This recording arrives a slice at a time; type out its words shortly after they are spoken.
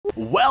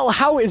Well,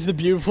 how is the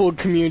beautiful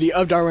community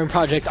of Darwin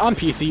Project on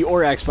PC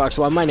or Xbox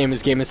One? My name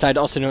is Gameocide,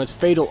 also known as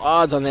Fatal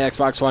Odds on the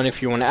Xbox One.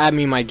 If you want to add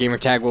me, my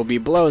gamertag will be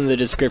below in the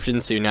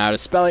description so you know how to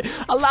spell it.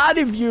 A lot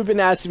of you have been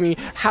asking me,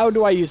 how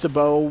do I use the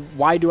bow?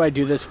 Why do I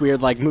do this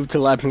weird, like, move to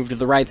the left, move to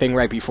the right thing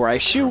right before I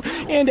shoot?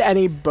 And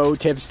any bow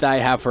tips that I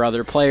have for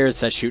other players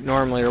that shoot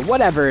normally or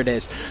whatever it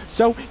is.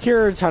 So,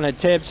 here are a ton of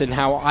tips and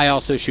how I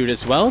also shoot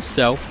as well,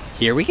 so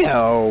here we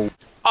go.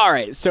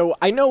 Alright, so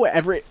I know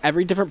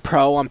every different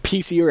pro on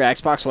PC or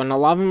Xbox One, a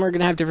lot of them are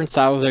going to have different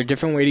styles or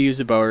different way to use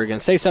the bow, or going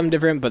to say something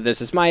different, but this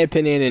is my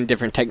opinion and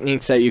different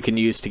techniques that you can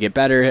use to get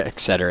better,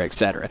 etc,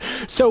 etc.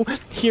 So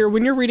here,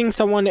 when you're reading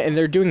someone and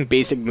they're doing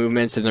basic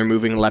movements and they're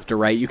moving left or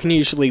right, you can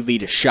usually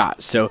lead a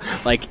shot. So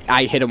like,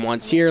 I hit him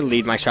once here,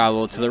 lead my shot a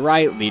little to the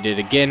right, lead it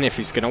again if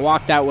he's going to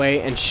walk that way,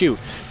 and shoot.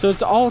 So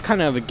it's all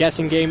kind of a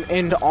guessing game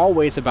and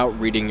always about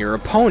reading your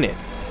opponent.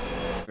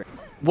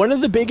 One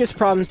of the biggest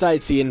problems I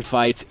see in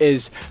fights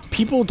is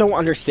people don't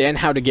understand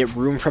how to get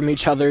room from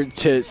each other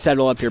to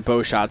settle up your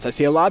bow shots. I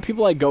see a lot of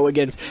people I go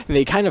against and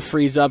they kind of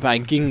freeze up. I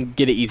can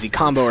get an easy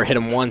combo or hit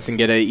them once and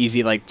get an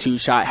easy like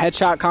 2-shot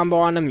headshot combo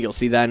on them. You'll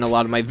see that in a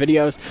lot of my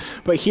videos.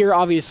 But here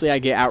obviously I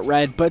get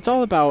outread, but it's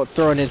all about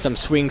throwing in some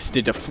swings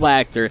to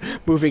deflect or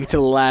moving to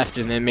the left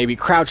and then maybe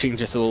crouching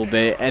just a little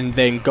bit and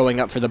then going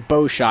up for the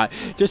bow shot.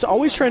 Just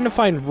always trying to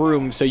find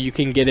room so you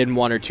can get in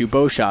 1 or 2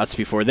 bow shots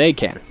before they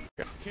can.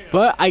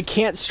 But I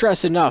can't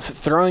stress enough,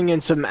 throwing in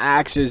some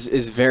axes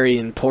is very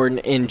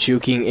important in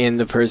juking in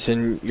the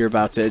person you're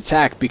about to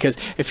attack, because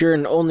if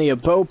you're only a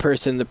bow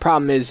person, the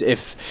problem is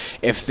if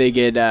they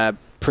get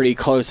pretty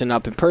close and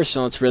up and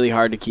personal, it's really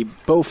hard to keep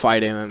bow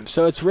fighting them.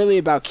 So it's really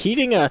about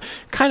keeping a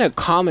kind of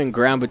common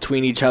ground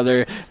between each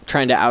other,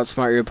 trying to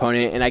outsmart your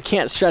opponent, and I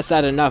can't stress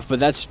that enough,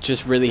 but that's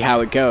just really how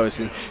it goes.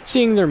 And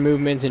seeing their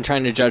movements and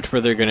trying to judge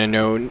where they're going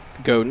to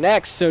go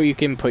next so you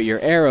can put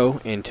your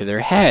arrow into their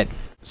head.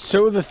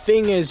 So the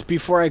thing is,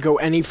 before I go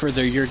any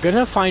further, you're going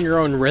to find your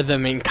own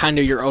rhythm and kind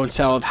of your own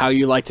style of how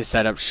you like to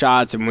set up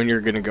shots and when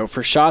you're going to go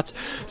for shots.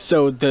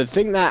 So the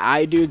thing that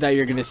I do that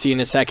you're going to see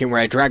in a second,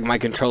 where I drag my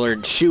controller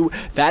and shoot,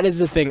 that is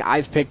the thing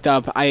I've picked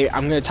up.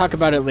 I'm going to talk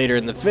about it later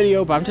in the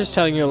video, but I'm just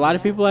telling you, a lot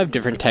of people have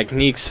different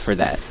techniques for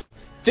that.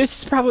 This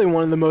is probably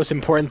one of the most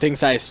important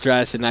things I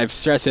stress, and I've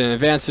stressed in an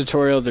advanced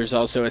tutorial. There's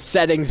also a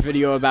settings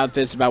video about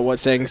this, about what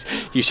settings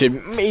you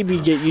should maybe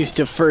get used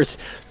to first.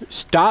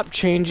 Stop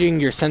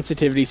changing your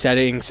sensitivity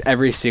settings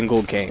every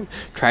single game.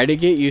 Try to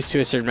get used to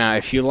a certain amount.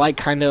 If you like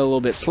kind of a little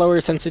bit slower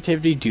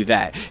sensitivity, do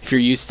that. If you're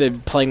used to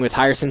playing with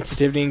higher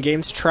sensitivity in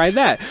games, try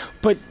that.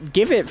 But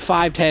give it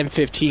 5, 10,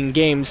 15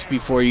 games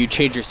before you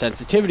change your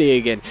sensitivity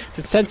again.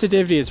 The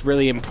sensitivity is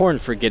really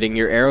important for getting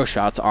your arrow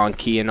shots on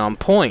key and on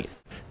point.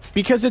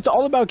 Because it's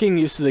all about getting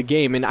used to the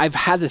game, and I've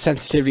had the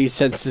sensitivity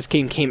since this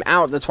game came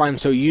out. That's why I'm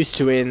so used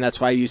to it, and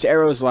that's why I use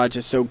arrows a lot,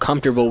 just so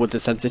comfortable with the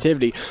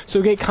sensitivity.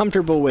 So get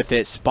comfortable with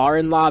it. Spar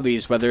in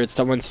lobbies, whether it's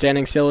someone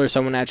standing still or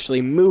someone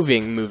actually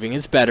moving. Moving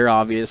is better,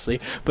 obviously,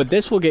 but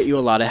this will get you a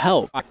lot of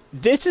help.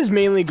 This is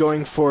mainly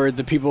going for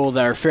the people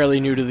that are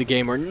fairly new to the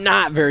game or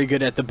not very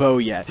good at the bow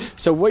yet.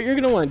 So what you're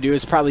going to want to do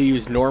is probably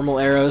use normal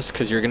arrows,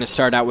 because you're going to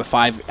start out with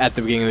 5 at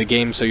the beginning of the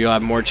game, so you'll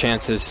have more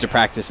chances to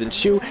practice and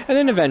shoot, and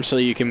then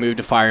eventually you can move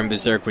to fire and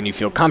berserk when you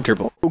feel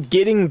comfortable.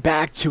 Getting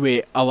back to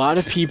it, a lot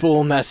of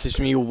people message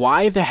me,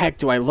 why the heck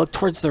do I look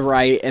towards the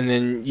right and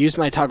then use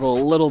my toggle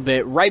a little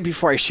bit right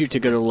before I shoot to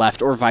go to the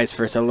left, or vice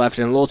versa, left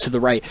and a little to the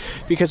right?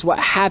 Because what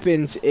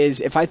happens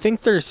is, if I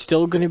think they're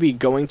still going to be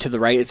going to the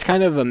right, it's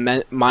kind of a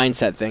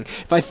mindset thing.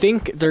 If I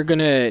think they're going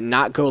to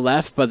not go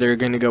left but they're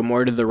going to go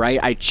more to the right,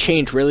 I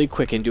change really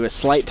quick and do a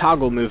slight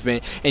toggle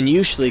movement and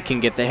usually can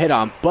get the hit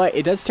on. But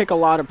it does take a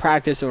lot of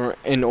practice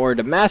in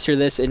order to master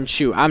this, and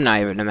shoot, I'm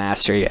not even a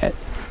master yet.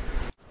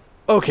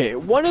 Okay,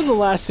 one of the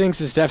last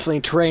things is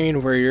definitely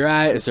terrain, where you're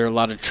at. Is there a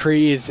lot of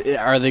trees?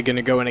 Are they going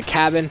to go in a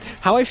cabin?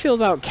 How I feel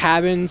about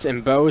cabins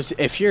and bows,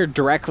 if you're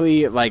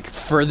directly, like,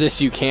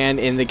 furthest you can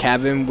in the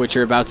cabin, which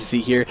you're about to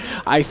see here,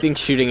 I think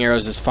shooting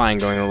arrows is fine,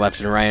 going to the left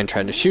and right and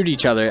trying to shoot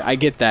each other. I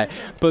get that.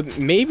 But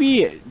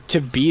maybe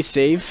to be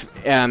safe,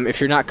 if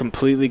you're not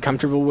completely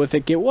comfortable with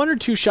it, get 1 or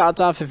 2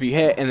 shots off if you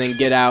hit, and then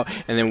get out,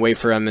 and then wait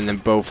for them, and then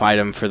bow fight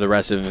them for the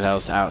rest of the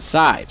house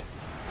outside.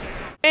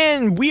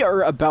 And we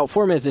are about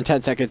 4 minutes and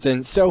 10 seconds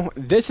in, so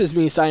this is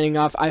me signing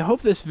off. I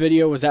hope this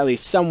video was at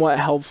least somewhat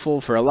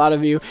helpful for a lot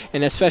of you,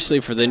 and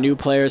especially for the new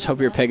players.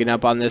 Hope you're picking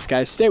up on this,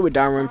 guys. Stay with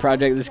Darwin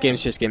Project. This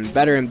game's just getting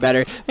better and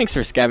better. Thanks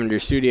for Scavenger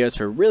Studios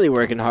for really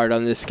working hard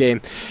on this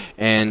game.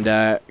 And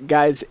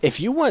guys, if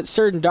you want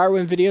certain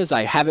Darwin videos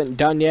I haven't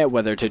done yet,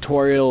 whether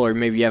tutorial or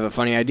maybe you have a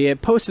funny idea,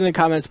 post in the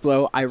comments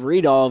below. I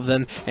read all of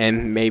them,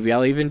 and maybe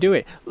I'll even do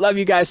it. Love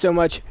you guys so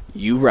much.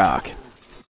 You rock.